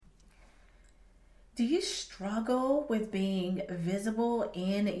Do you struggle with being visible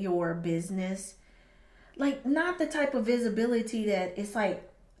in your business? Like, not the type of visibility that it's like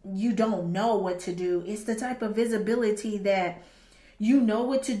you don't know what to do. It's the type of visibility that you know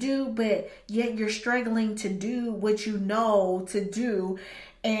what to do, but yet you're struggling to do what you know to do.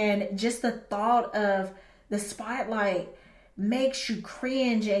 And just the thought of the spotlight makes you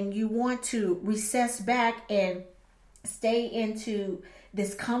cringe and you want to recess back and stay into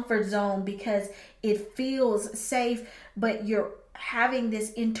this comfort zone because it feels safe, but you're having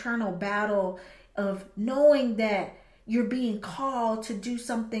this internal battle of knowing that you're being called to do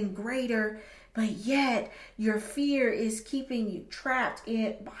something greater, but yet your fear is keeping you trapped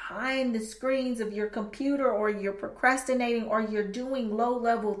in behind the screens of your computer, or you're procrastinating, or you're doing low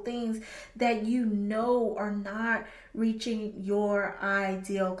level things that you know are not reaching your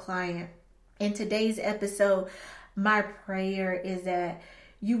ideal client. In today's episode, my prayer is that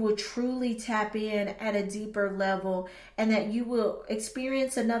you will truly tap in at a deeper level and that you will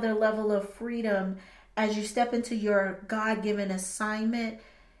experience another level of freedom as you step into your God-given assignment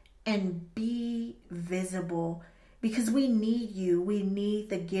and be visible, because we need you. We need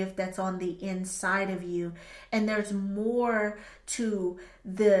the gift that's on the inside of you. And there's more to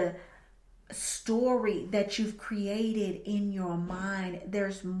the story that you've created in your mind.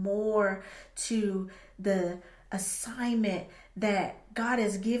 There's more to the assignment that God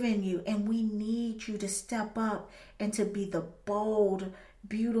has given you, and we need you to step up and to be the bold,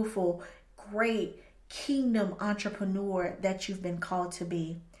 beautiful, great kingdom entrepreneur that you've been called to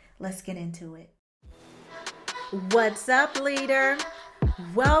be. Let's get into it. What's up, leader?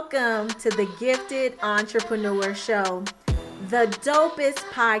 Welcome to the Gifted Entrepreneur Show, the dopest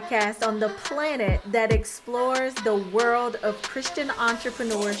podcast on the planet that explores the world of Christian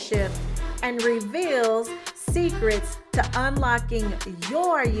entrepreneurship and reveals secrets to unlocking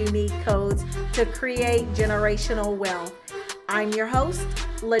your unique codes to create generational wealth. I'm your host,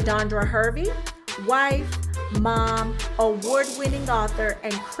 LaDondra Hervey, wife, mom, award-winning author,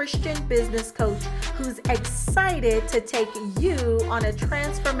 and Christian business coach who's excited to take you on a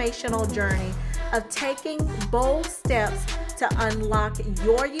transformational journey of taking bold steps to unlock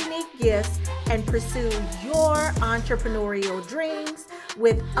your unique gifts and pursue your entrepreneurial dreams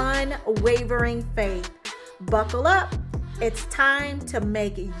with unwavering faith. Buckle up. It's time to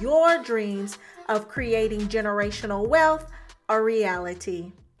make your dreams of creating generational wealth a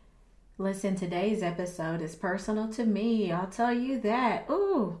reality. Listen, today's episode is personal to me. I'll tell you that.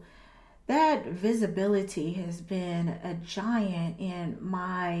 That visibility has been a giant in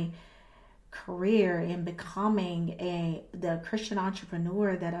my career in becoming the Christian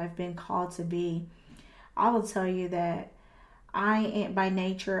entrepreneur that I've been called to be. I will tell you that by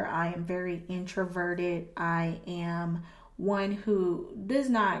nature, I am very introverted. I am one who does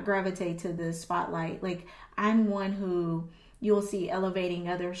not gravitate to the spotlight. Like, I'm one who you'll see elevating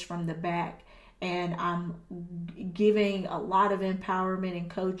others from the back, and I'm giving a lot of empowerment and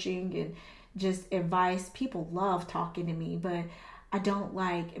coaching and just advice. People love talking to me, but I don't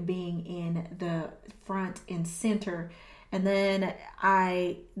like being in the front and center. And then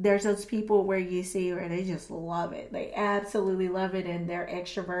there's those people where you see where they just love it. They absolutely love it, and they're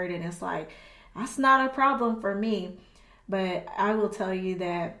extroverted, and it's like, that's not a problem for me. But I will tell you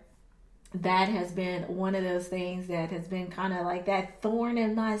that has been one of those things that has been kind of like that thorn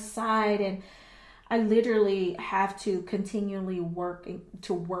in my side, and I literally have to continually work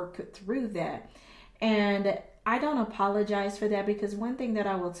through that. And I don't apologize for that, because one thing that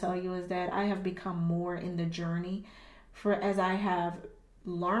I will tell you is that I have become more in the journey as I have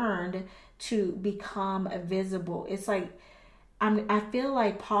learned to become visible. It's like I feel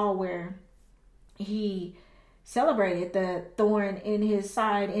like Paul, where he celebrated the thorn in his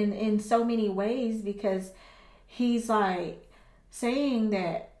side in so many ways, because he's like saying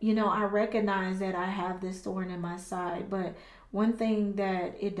that, I recognize that I have this thorn in my side, but one thing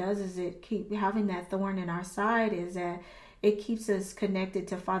that it does is it keep having that thorn in our side is that it keeps us connected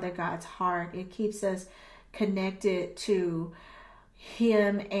to Father God's heart. It keeps us connected to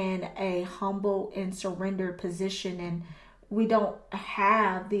Him in a humble and surrendered position, and we don't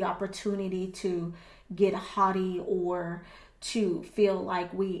have the opportunity to get haughty or to feel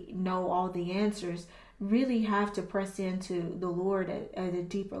like we know all the answers. Really have to press into the Lord at a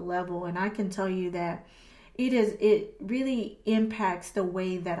deeper level. And I can tell you that it really impacts the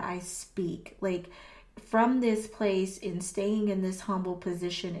way that I speak. Like, from this place in staying in this humble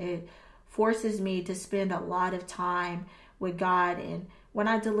position, it forces me to spend a lot of time with God. And when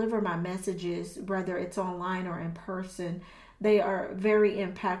I deliver my messages, whether it's online or in person, they are very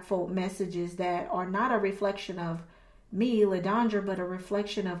impactful messages that are not a reflection of me, LaDondra, but a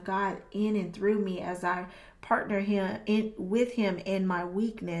reflection of God in and through me as I partner with him in my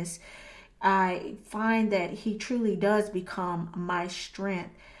weakness. I find that he truly does become my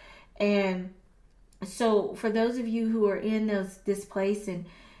strength. And so for those of you who are in this place and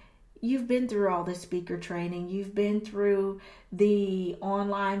you've been through all the speaker training, you've been through the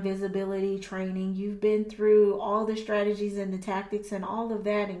online visibility training, you've been through all the strategies and the tactics and all of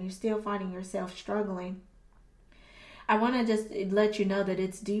that, and you're still finding yourself struggling, I want to just let you know that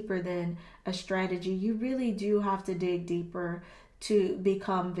it's deeper than a strategy. You really do have to dig deeper to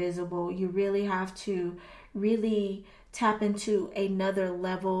become visible. You really have to really tap into another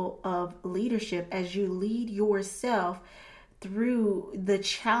level of leadership as you lead yourself through the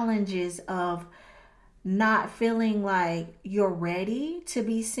challenges of not feeling like you're ready to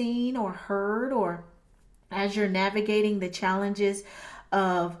be seen or heard, or as you're navigating the challenges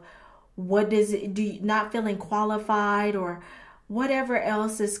of not feeling qualified or whatever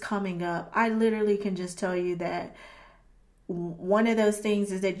else is coming up. I literally can just tell you that one of those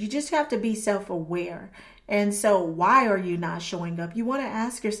things is that you just have to be self-aware. And so why are you not showing up? You want to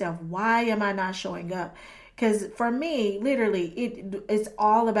ask yourself, why am I not showing up? Because for me, literally, it's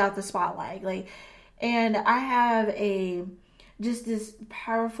all about the spotlight. And I have just this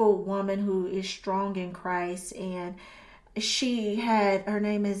powerful woman who is strong in Christ, and her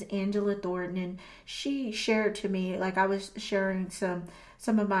name is Angela Thornton, and she shared to me, I was sharing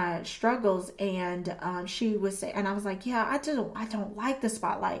some of my struggles, and she was saying, and I was like, yeah, I don't like the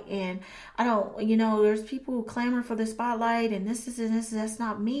spotlight, and I don't, there's people who clamor for the spotlight, and that's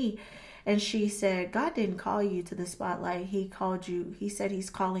not me. And she said, God didn't call you to the spotlight. He said he's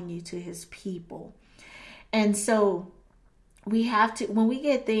calling you to his people. And so we have to, when we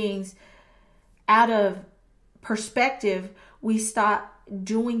get things out of perspective, we stop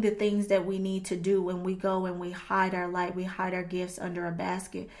doing the things that we need to do when we go and we hide our light, we hide our gifts under a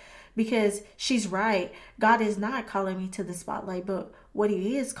basket. Because she's right. God is not calling me to the spotlight, but what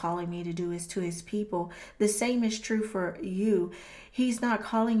he is calling me to do is to his people. The same is true for you. He's not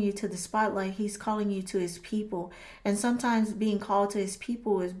calling you to the spotlight. He's calling you to his people. And sometimes being called to his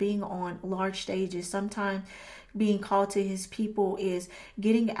people is being on large stages. Sometimes being called to his people is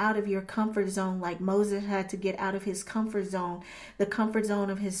getting out of your comfort zone, like Moses had to get out of his comfort zone, the comfort zone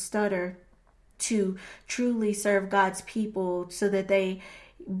of his stutter, to truly serve God's people so that they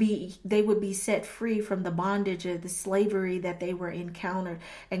would be set free from the bondage of the slavery that they were encountered.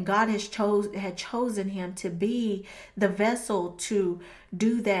 And God had chosen him to be the vessel to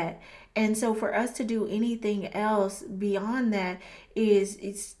do that. And so for us to do anything else beyond that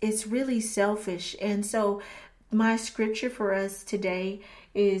it's really selfish. And so my scripture for us today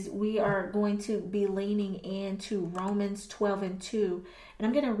is we are going to be leaning into Romans 12:2. And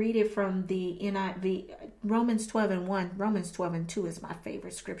I'm going to read it from the NIV, Romans 12:1. Romans 12:2 is my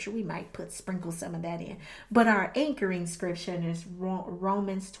favorite scripture. We might sprinkle some of that in. But our anchoring scripture is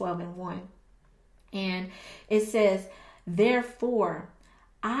Romans 12:1. And it says, therefore,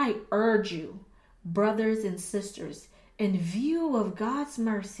 I urge you, brothers and sisters, in view of God's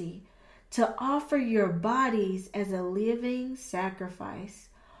mercy, to offer your bodies as a living sacrifice,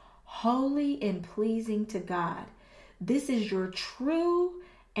 holy and pleasing to God. This is your true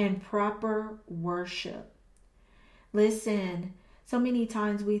and proper worship. Listen, so many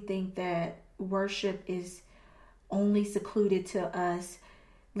times we think that worship is only secluded to us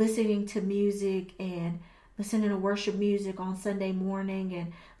listening to music and listening to worship music on Sunday morning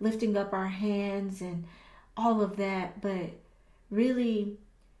and lifting up our hands and all of that. But really,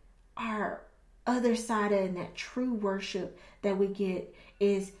 our other side and that true worship that we get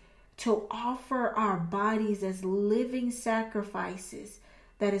is to offer our bodies as living sacrifices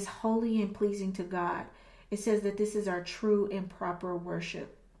that is holy and pleasing to God. It says that this is our true and proper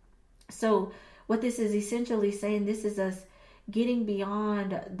worship. So what this is essentially saying, this is us getting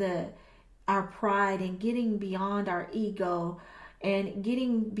beyond our pride and getting beyond our ego and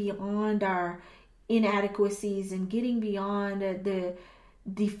getting beyond our inadequacies and getting beyond the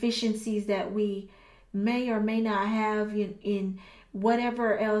deficiencies that we may or may not have in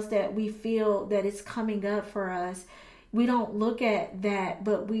whatever else that we feel that is coming up for us. We don't look at that,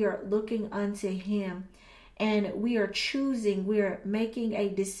 but we are looking unto him, and we are choosing, we're making a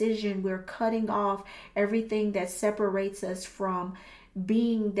decision, we're cutting off everything that separates us from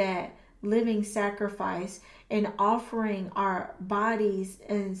being that living sacrifice and offering our bodies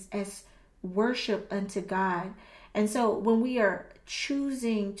as worship unto God. And so when we are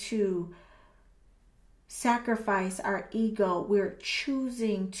choosing to sacrifice our ego, we're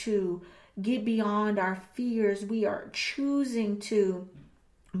choosing to get beyond our fears, we are choosing to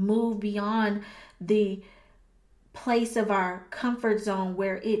move beyond the place of our comfort zone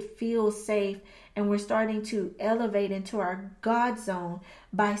where it feels safe, and we're starting to elevate into our God zone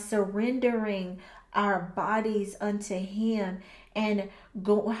by surrendering our bodies unto Him. And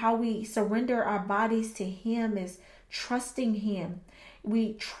how we surrender our bodies to Him is trusting Him.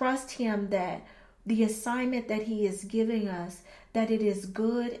 We trust Him that the assignment that He is giving us, that it is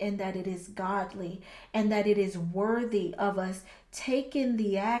good and that it is godly and that it is worthy of us taking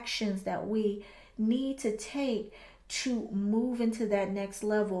the actions that we need to take to move into that next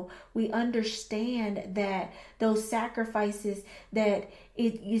level. We understand that those sacrifices, that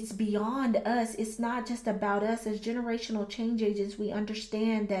it's beyond us. It's not just about us. As generational change agents, we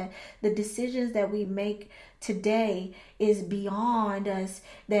understand that the decisions that we make today is beyond us,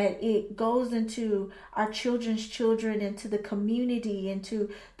 that it goes into our children's children, into the community, into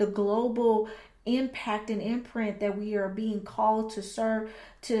the global impact and imprint that we are being called to serve,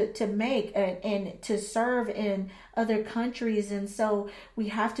 to make and to serve in other countries. And so we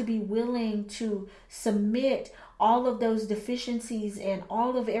have to be willing to submit all of those deficiencies and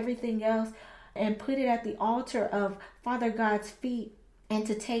all of everything else and put it at the altar of Father God's feet, and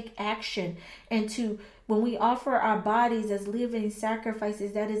to take action. And to, when we offer our bodies as living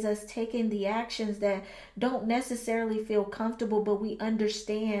sacrifices, that is us taking the actions that don't necessarily feel comfortable, but we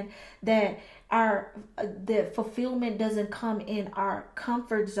understand that the fulfillment doesn't come in our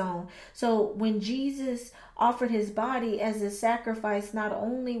comfort zone. So when Jesus offered His body as a sacrifice, not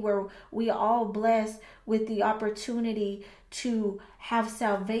only were we all blessed with the opportunity to have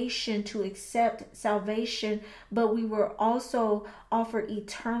salvation, to accept salvation, but we were also offered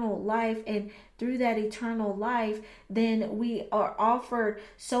eternal life. And through that eternal life, then we are offered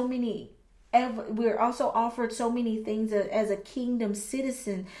so many we're also offered so many things as a kingdom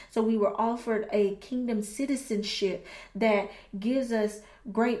citizen. So we were offered a kingdom citizenship that gives us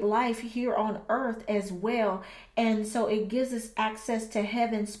great life here on earth as well. And so it gives us access to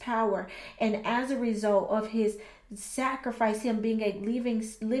heaven's power. And as a result of His sacrifice, Him being a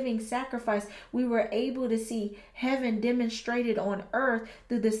living sacrifice, we were able to see heaven demonstrated on earth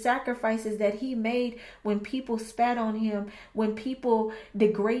through the sacrifices that He made when people spat on Him, when people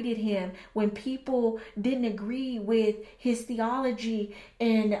degraded Him, when people didn't agree with His theology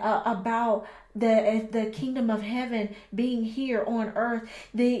and about the kingdom of heaven being here on earth.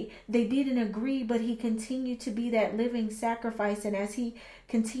 They didn't agree, but He continued to be that living sacrifice. And as He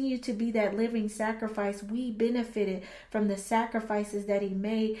continued to be that living sacrifice, we benefited from the sacrifices that He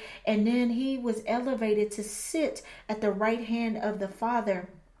made. And then He was elevated to sit at the right hand of the Father.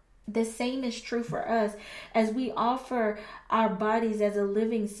 The same is true for us. As we offer our bodies as a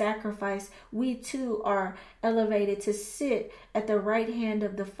living sacrifice, we too are elevated to sit at the right hand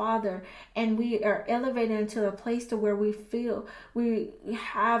of the Father, and we are elevated into a place to where we feel we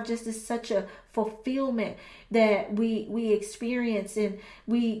have just such a fulfillment that we experience, and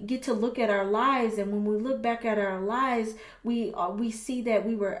we get to look at our lives. And when we look back at our lives, we see that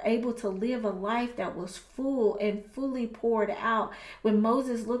we were able to live a life that was full and fully poured out. When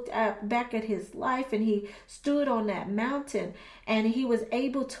Moses looked back at his life, and he stood on that mountain, and he was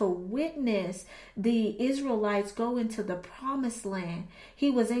able to witness the Israelites go into the promised land,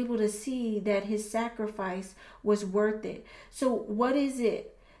 he was able to see that his sacrifice was worth it. So what is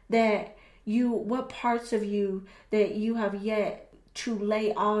it that what parts of you that you have yet to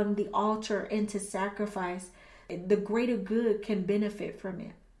lay on the altar and to sacrifice? The greater good can benefit from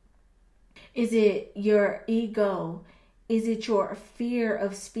it. Is it your ego? Is it your fear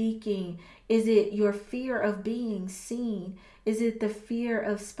of speaking? Is it your fear of being seen? Is it the fear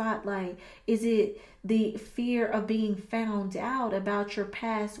of spotlight? Is it the fear of being found out about your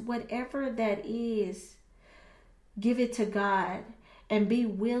past? Whatever that is, give it to God and be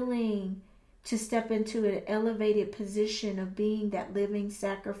willing to step into an elevated position of being that living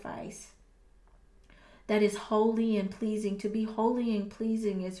sacrifice that is holy and pleasing. To be holy and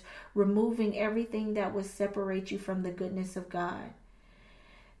pleasing is removing everything that would separate you from the goodness of God.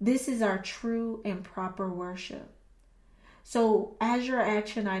 This is our true and proper worship. So as your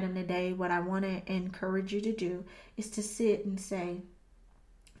action item today, what I want to encourage you to do is to sit and say,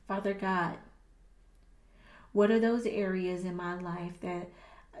 Father God, what are those areas in my life that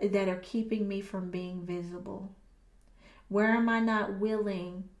are keeping me from being visible? Where am I not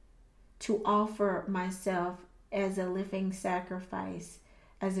willing to offer myself as a living sacrifice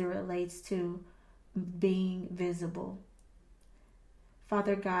as it relates to being visible?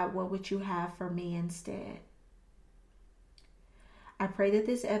 Father God, what would you have for me instead? I pray that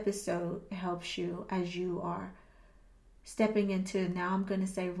this episode helps you as you are stepping into, now I'm going to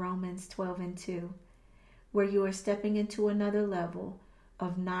say Romans 12:2, where you are stepping into another level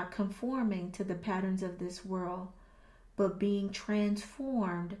of not conforming to the patterns of this world, but being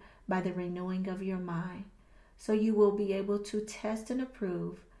transformed by the renewing of your mind. So you will be able to test and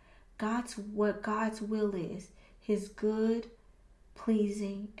approve what God's will is, his good,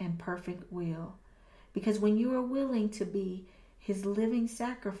 pleasing, and perfect will. Because when you are willing to be his living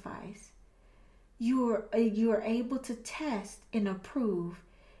sacrifice, you are able to test and approve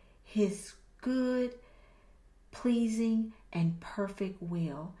his good, pleasing, and perfect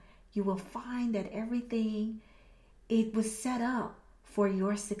will. You will find that everything, it was set up for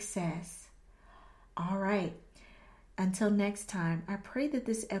your success. All right. Until next time, I pray that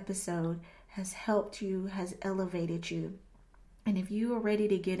this episode has helped you, has elevated you. And if you are ready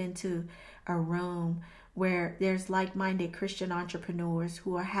to get into a room where there's like-minded Christian entrepreneurs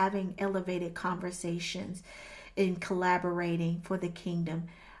who are having elevated conversations and collaborating for the kingdom,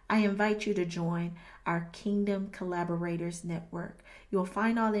 I invite you to join our Kingdom Collaborators Network. You'll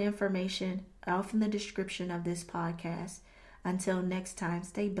find all the information off in the description of this podcast. Until next time,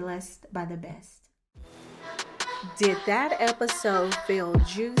 stay blessed by the best. Did that episode feel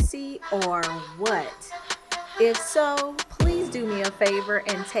juicy or what? If so, please do me a favor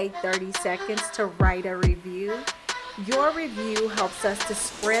and take 30 seconds to write a review. Your review helps us to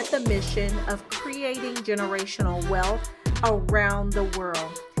spread the mission of creating generational wealth around the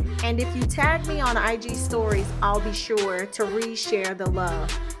world. And if you tag me on IG stories, I'll be sure to reshare the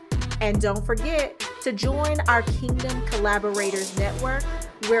love. And don't forget to join our Kingdom Collaborators Network,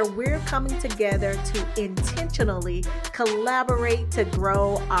 where we're coming together to intentionally collaborate to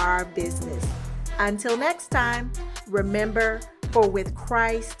grow our business. Until next time, remember, for with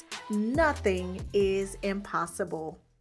Christ, nothing is impossible.